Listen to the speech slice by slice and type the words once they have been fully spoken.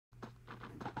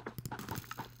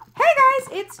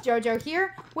it's Jojo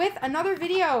here with another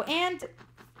video, and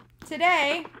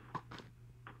today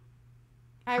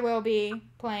I will be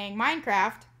playing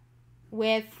Minecraft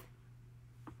with...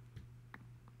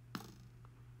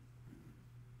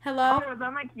 Hello? Oh, was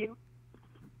that my cue?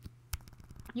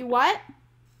 You what?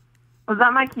 Was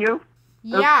that my cue?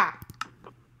 Yeah.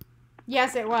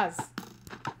 Yes, it was.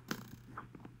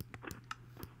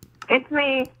 It's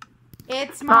me.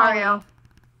 It's Molly. Mario.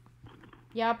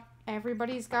 Yep,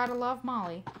 everybody's gotta love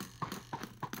Molly.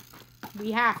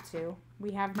 We have to.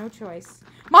 We have no choice.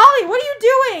 Molly, what are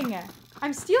you doing?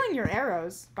 I'm stealing your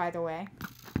arrows, by the way.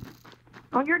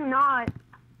 Oh, you're not.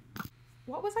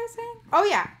 What was I saying? Oh,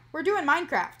 yeah. We're doing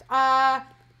Minecraft. I'm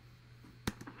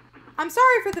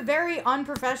sorry for the very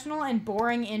unprofessional and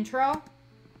boring intro.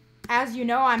 As you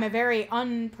know, I'm a very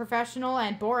unprofessional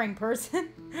and boring person.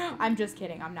 I'm just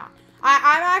kidding. I'm not.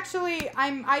 I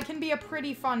can be a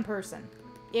pretty fun person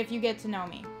if you get to know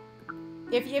me.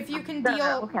 If you can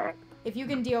deal, Okay. if you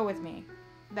can deal with me,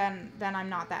 then I'm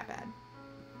not that bad.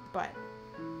 But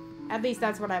at least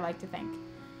that's what I like to think.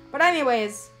 But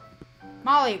anyways,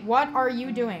 Molly, what are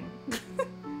you doing?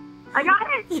 I got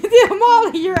it. Yeah,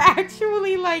 Molly, you're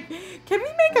actually like, can we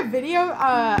make a video,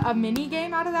 a mini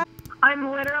game out of that?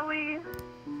 I'm literally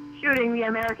shooting the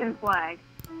American flag.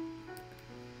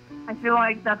 I feel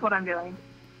like that's what I'm doing.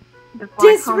 Just like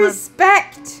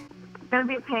Disrespect! It's gonna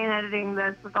be a pain editing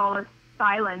this with all this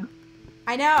silence.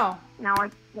 I know. Now we're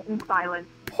getting silence.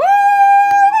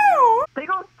 Woo! They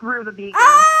go through the beacon.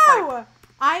 Oh! Like,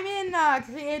 I'm in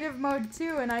creative mode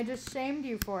too, and I just shamed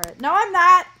you for it. No, I'm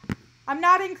not. I'm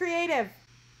not in creative.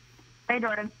 hey,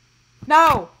 Jordan.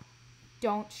 No!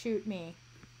 Don't shoot me.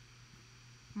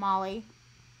 Molly.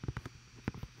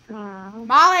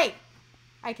 Molly!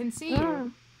 I can see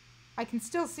you. I can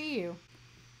still see you.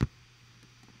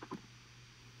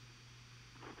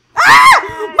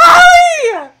 Ah!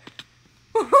 Molly!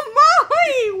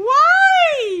 Molly!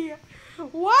 Why?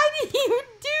 Why did you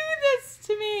do this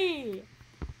to me?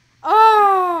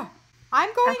 Oh! I'm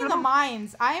going in the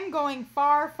mines. I am going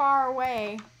far, far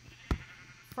away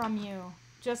from you.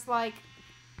 Just like...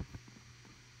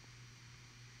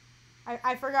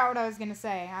 I forgot what I was gonna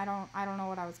say. I don't know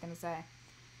what I was gonna say.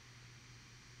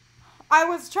 I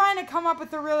was trying to come up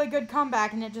with a really good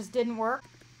comeback and it just didn't work.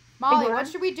 Molly, what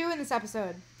should we do in this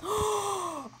episode?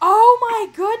 Oh my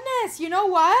goodness! You know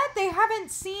what? They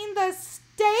haven't seen the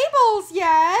stables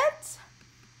yet!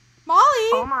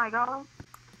 Molly! Oh my god.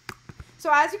 So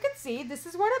as you can see, this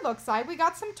is what it looks like. We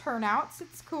got some turnouts.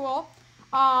 It's cool.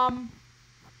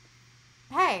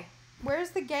 Hey,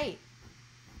 where's the gate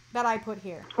that I put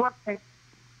here? What?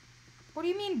 What do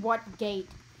you mean, what gate?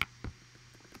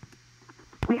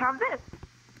 We have this.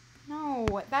 No,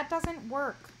 that doesn't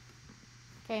work.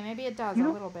 Okay, maybe it does a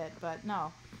little bit, but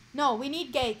no. No, we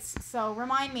need gates, so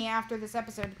remind me after this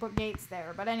episode to put gates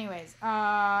there. But anyways,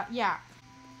 yeah.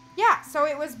 Yeah, so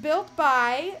it was built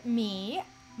by me,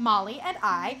 Molly, and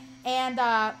I, and,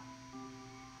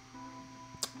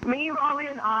 Me, Molly,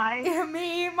 and I.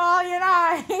 me, Molly, and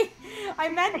I. I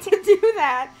meant to do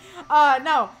that.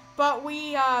 No, but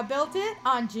we, built it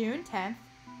on June 10th,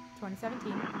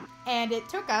 2017, and it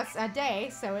took us a day,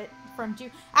 so it, from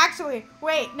June, actually,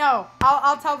 wait, no,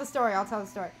 I'll tell the story,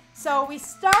 So we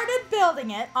started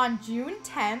building it on June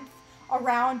 10th,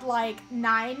 around like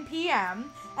 9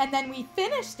 p.m., and then we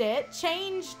finished it,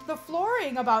 changed the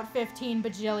flooring about 15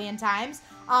 bajillion times,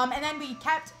 and then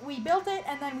we built it,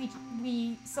 and then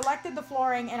we selected the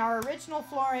flooring, and our original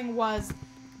flooring was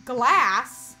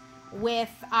glass with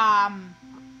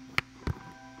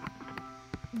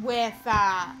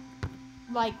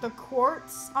like the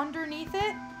quartz underneath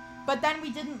it. But then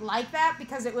we didn't like that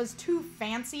because it was too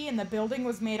fancy and the building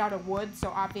was made out of wood, so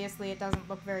obviously it doesn't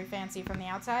look very fancy from the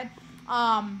outside.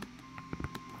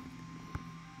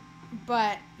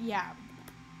 But yeah,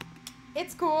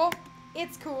 it's cool.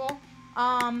 It's cool.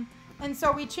 And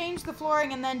so we changed the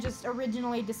flooring and then just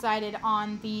originally decided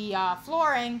on the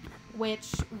flooring,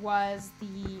 which was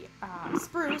the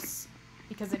spruce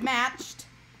because it matched.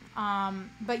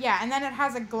 But yeah, and then it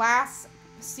has a glass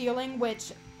ceiling,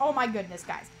 which, oh my goodness,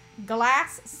 guys.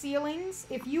 Glass ceilings,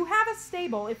 if you have a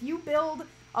stable, if you build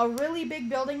a really big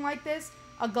building like this,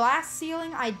 a glass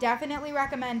ceiling, I definitely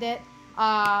recommend it.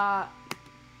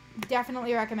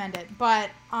 Definitely recommend it.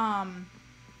 But,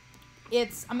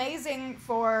 it's amazing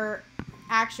for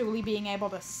actually being able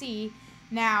to see.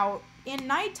 Now, in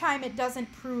nighttime, it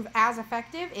doesn't prove as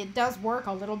effective. It does work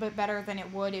a little bit better than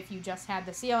it would if you just had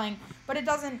the ceiling, but it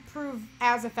doesn't prove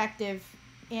as effective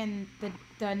in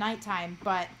the nighttime,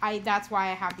 but that's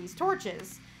why I have these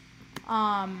torches.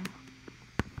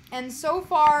 And so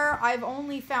far, I've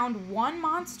only found one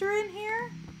monster in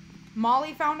here.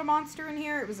 Molly found a monster in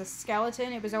here. It was a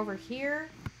skeleton. It was over here,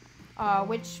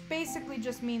 which basically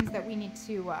just means that we need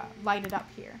to light it up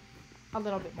here a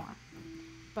little bit more.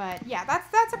 But yeah,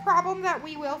 that's a problem that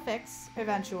we will fix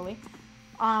eventually.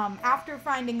 After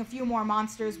finding a few more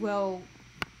monsters, we'll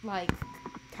like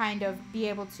kind of be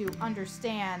able to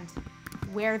understand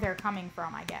where they're coming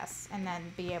from, I guess, and then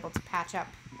be able to patch up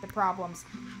the problems.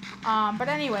 But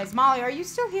anyways, Molly, are you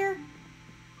still here?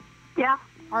 Yeah.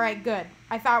 All right, good.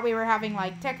 I thought we were having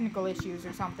like technical issues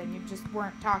or something. You just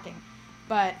weren't talking.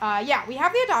 But yeah, we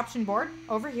have the adoption board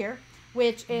over here,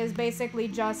 which is basically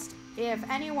just if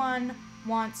anyone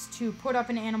wants to put up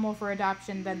an animal for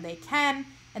adoption, then they can,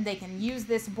 and they can use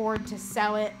this board to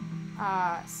sell it,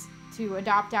 to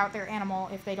adopt out their animal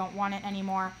if they don't want it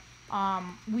anymore.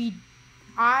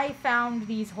 I found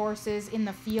these horses in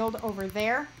the field over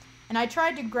there, and I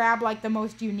tried to grab like the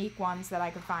most unique ones that I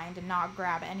could find and not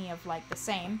grab any of like the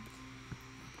same.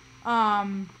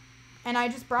 And I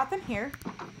just brought them here,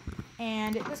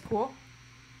 and it was cool.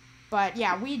 But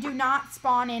yeah, we do not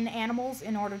spawn in animals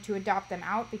in order to adopt them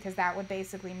out, because that would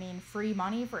basically mean free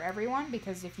money for everyone,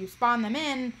 because if you spawn them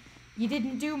in, you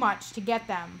didn't do much to get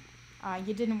them.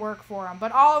 You didn't work for them.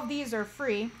 But all of these are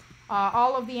free.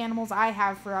 All of the animals I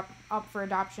have for up for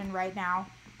adoption right now,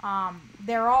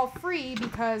 they're all free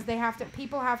because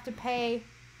people have to pay.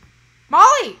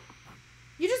 Molly!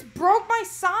 You just broke my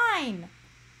sign!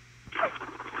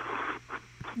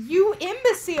 You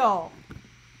imbecile!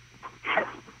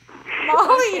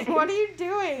 Molly, what are you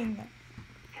doing?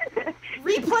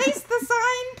 Replace the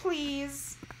sign,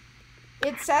 please.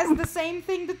 It says the same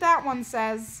thing that one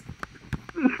says.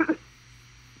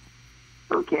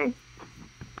 Okay.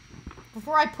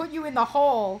 Before I put you in the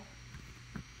hole.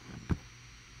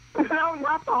 No,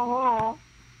 not the hole.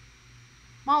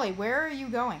 Molly, where are you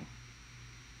going?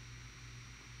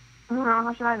 I don't know,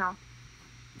 how should I know?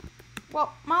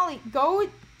 Well, Molly, go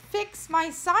fix my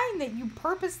sign that you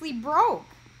purposely broke.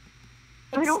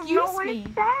 I don't know what it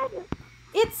said.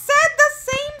 It said the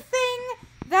same thing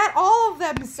that all of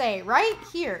them say, right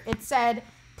here. It said,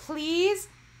 please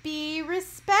be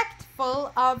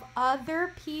respectful of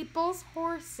other people's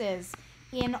horses,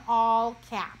 in all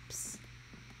caps.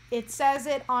 It says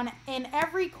it in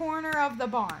every corner of the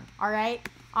barn, all right?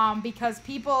 Because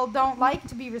people don't like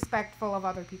to be respectful of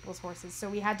other people's horses, so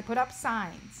we had to put up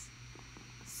signs.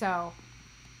 So,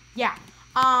 yeah.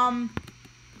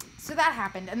 So that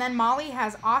happened. And then Molly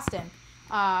has Austin.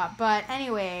 But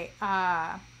anyway,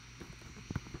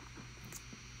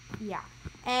 yeah.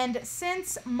 And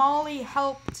since Molly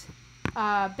helped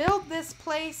build this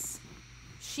place,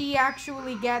 she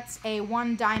actually gets a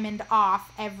 1 diamond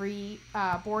off every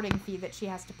boarding fee that she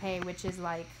has to pay, which is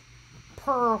like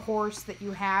per horse that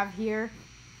you have here,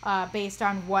 based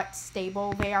on what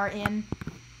stable they are in.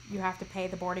 You have to pay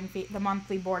the boarding fee, the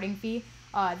monthly boarding fee.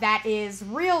 That is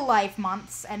real life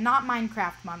months and not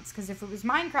Minecraft months, because if it was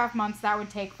Minecraft months, that would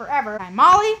take forever.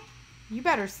 Molly, you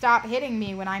better stop hitting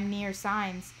me when I'm near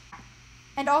signs.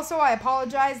 And also, I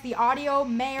apologize, the audio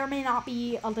may or may not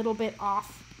be a little bit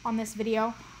off on this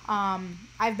video.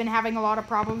 I've been having a lot of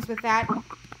problems with that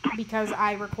because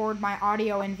I record my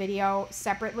audio and video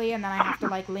separately, and then I have to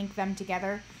like link them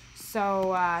together.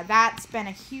 So that's been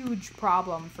a huge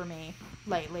problem for me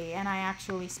lately, and I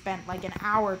actually spent like an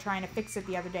hour trying to fix it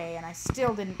the other day, and I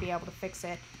still didn't be able to fix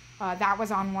it. That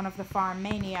was on one of the Farm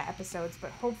Mania episodes,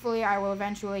 but hopefully I will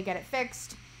eventually get it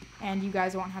fixed, and you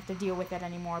guys won't have to deal with it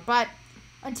anymore. But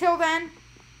until then,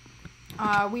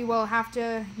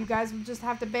 you guys will just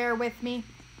have to bear with me.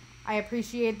 I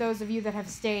appreciate those of you that have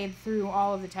stayed through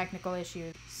all of the technical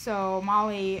issues. So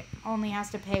Molly only has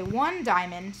to pay 1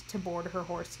 diamond to board her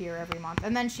horse here every month.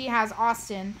 And then she has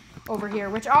Austin over here,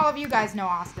 which all of you guys know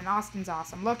Austin. Austin's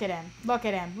awesome. Look at him. Look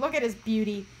at him. Look at his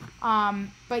beauty.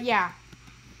 But yeah,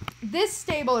 this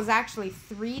stable is actually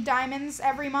 3 diamonds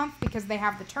every month because they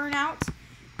have the turnout,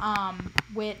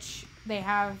 which they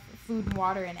have food and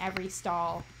water in every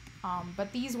stall.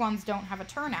 But these ones don't have a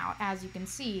turnout, as you can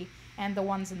see, and the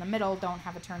ones in the middle don't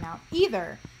have a turnout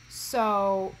either.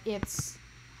 So it's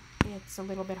a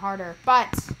little bit harder.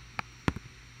 But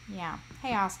yeah.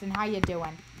 Hey Austin, how you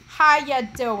doing? How you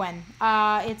doing?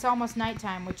 It's almost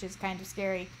nighttime, which is kind of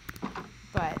scary.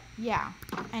 But yeah.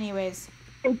 Anyways.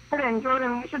 Hey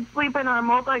Jordan, we should sleep in our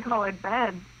multicolored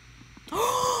bed.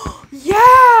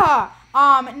 Yeah!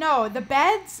 No, the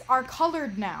beds are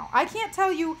colored now. I can't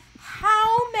tell you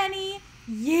how many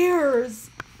years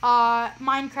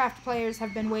Minecraft players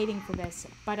have been waiting for this.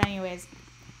 But anyways,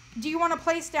 do you want to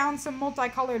place down some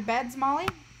multicolored beds, Molly?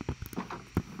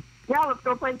 Yeah, let's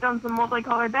go place down some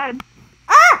multicolored beds.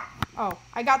 Ah! Oh,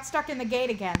 I got stuck in the gate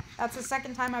again. That's the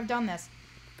second time I've done this.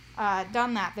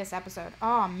 This episode.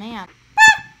 Oh, man.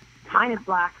 Mine is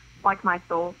black, like my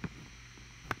soul.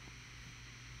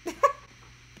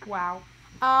 Wow.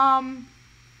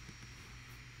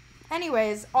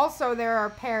 Anyways, also there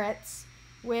are parrots,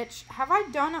 which, have I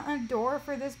done a door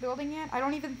for this building yet? I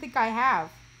don't even think I have.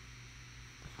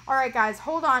 Alright guys,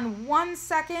 hold on 1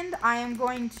 second. I am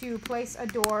going to place a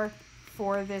door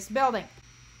for this building.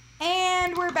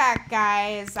 And we're back,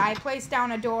 guys. I placed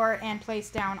down a door and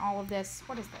placed down all of this.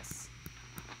 What is this?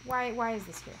 Why is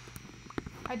this here?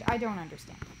 I don't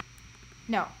understand.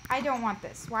 No, I don't want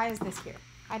this. Why is this here?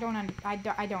 I don't know.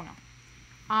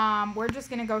 We're just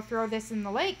gonna go throw this in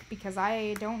the lake because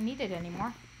I don't need it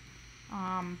anymore.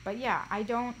 But yeah, I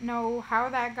don't know how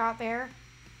that got there,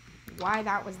 why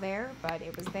that was there, but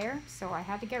it was there, so I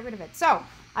had to get rid of it. So,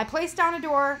 I placed down a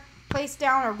door, placed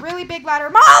down a really big ladder.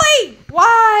 Molly!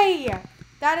 Why?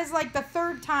 That is like the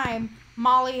third time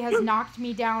Molly has knocked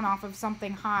me down off of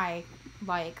something high,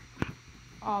 like,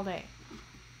 all day.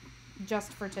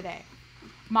 Just for today.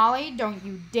 Molly, don't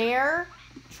you dare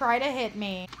try to hit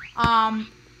me.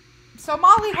 So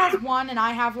Molly has 1 and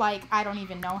I have like, I don't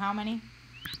even know how many.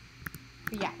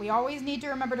 But yeah, we always need to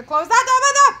remember to close that door.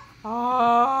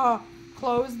 Oh,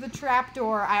 close the trap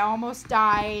door. I almost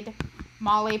died.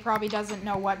 Molly probably doesn't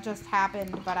know what just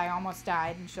happened, but I almost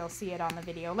died and she'll see it on the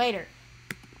video later.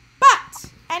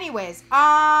 But, anyways,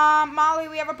 Molly,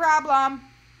 we have a problem.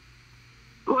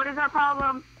 What is our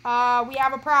problem? We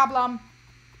have a problem.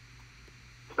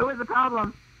 Who is the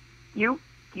problem? You?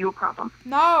 You a problem?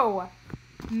 No.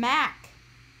 Mac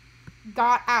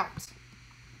got out.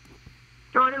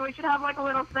 Jordan, we should have like a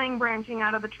little thing branching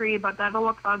out of the tree, but that'll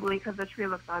look ugly because the tree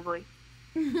looks ugly.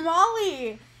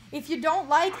 Molly, if you don't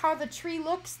like how the tree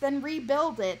looks, then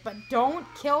rebuild it, but don't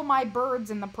kill my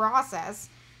birds in the process.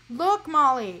 Look,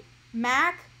 Molly,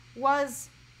 Mac was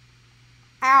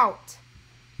out.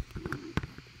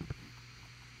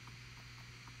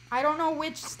 I don't know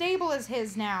which stable is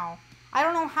his now. I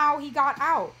don't know how he got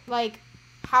out. Like,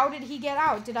 how did he get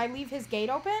out? Did I leave his gate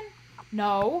open?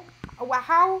 No.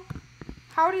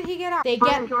 How did he get out?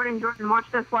 Jordan, watch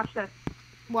this.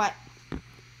 What?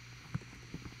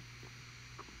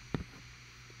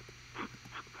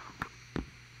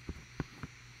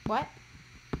 What?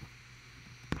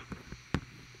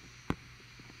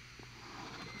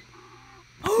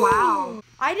 Wow.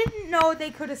 I didn't know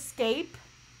they could escape.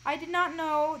 I did not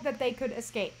know that they could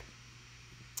escape.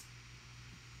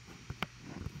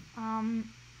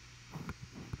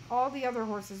 All the other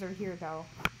horses are here, though.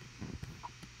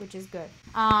 Which is good.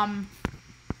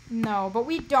 No, but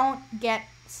we don't get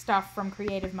stuff from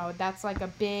creative mode. That's like a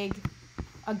big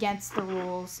against the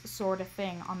rules sort of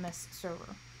thing on this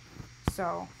server.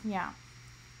 So, yeah.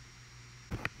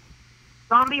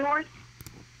 Zombie horse?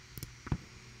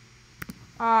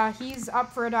 He's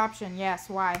up for adoption. Yes,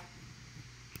 why?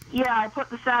 Yeah, I put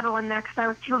the saddle in there because I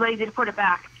was too lazy to put it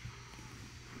back.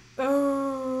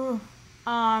 Oh.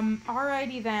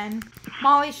 Alrighty then.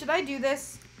 Molly, should I do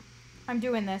this? I'm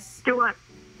doing this. Do what?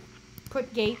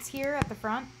 Put gates here at the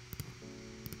front?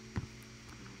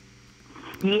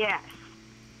 Yes.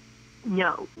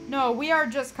 No. No, we are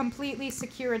just completely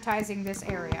securitizing this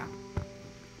area.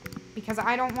 Because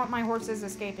I don't want my horses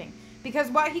escaping. Because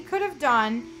what he could have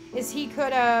done is he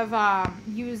could have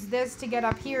used this to get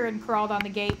up here and crawled on the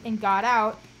gate and got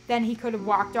out. Then he could have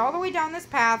walked all the way down this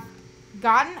path,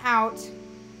 gotten out,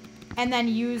 and then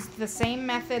used the same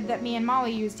method that me and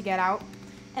Molly used to get out.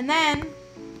 And then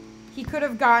he could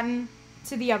have gotten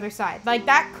to the other side. Like,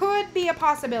 that could be a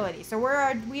possibility. So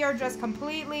we are just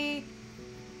completely,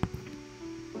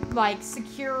 like,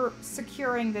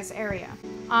 securing this area.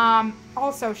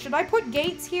 Also, should I put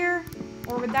gates here?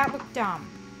 Or would that look dumb?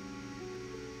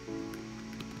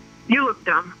 You look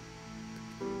dumb.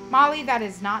 Molly, that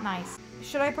is not nice.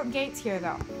 Should I put gates here,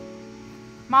 though?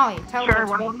 Molly, tell me. Sure,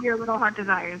 whatever your little heart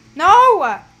desires.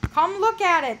 No! Come look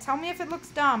at it. Tell me if it looks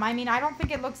dumb. I mean, I don't think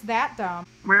it looks that dumb.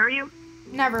 Where are you?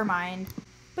 Never mind.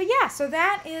 But yeah, so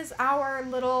that is our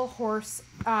little horse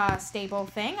stable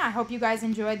thing. I hope you guys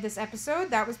enjoyed this episode.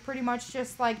 That was pretty much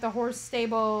just like the horse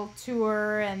stable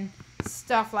tour and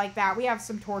stuff like that. We have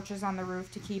some torches on the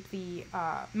roof to keep the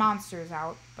monsters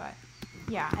out, but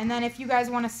yeah. And then if you guys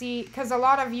want to see, because a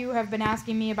lot of you have been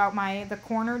asking me about the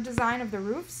corner design of the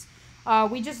roofs,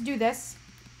 we just do this.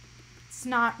 It's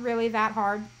not really that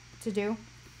hard to do,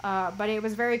 but it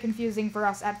was very confusing for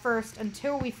us at first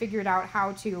until we figured out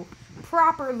how to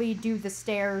properly do the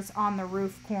stairs on the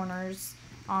roof corners,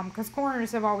 because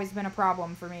corners have always been a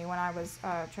problem for me when I was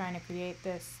trying to create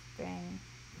this thing.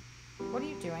 What are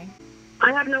you doing?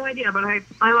 I have no idea, but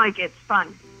I like it. It's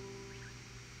fun.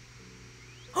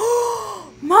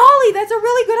 that's a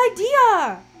really good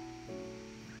idea.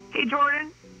 Hey, Jordan.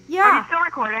 Are you Yeah. still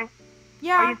recording? Are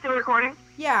Yeah. you still recording?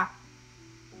 Yeah.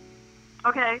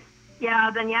 Okay. Yeah,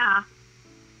 then yeah.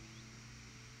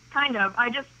 Kind of.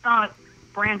 I just thought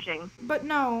branching. But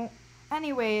no.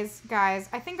 Anyways, guys,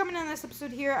 I think I'm going to end this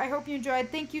episode here. I hope you enjoyed.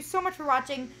 Thank you so much for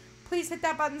watching. Please hit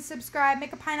that button, subscribe,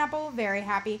 make a pineapple very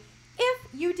happy if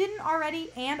you didn't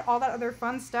already, and all that other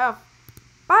fun stuff.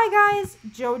 Bye, guys.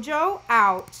 Jojo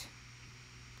out.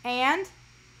 And?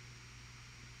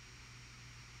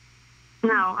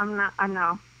 No, I'm not.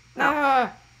 No.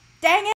 Dang it.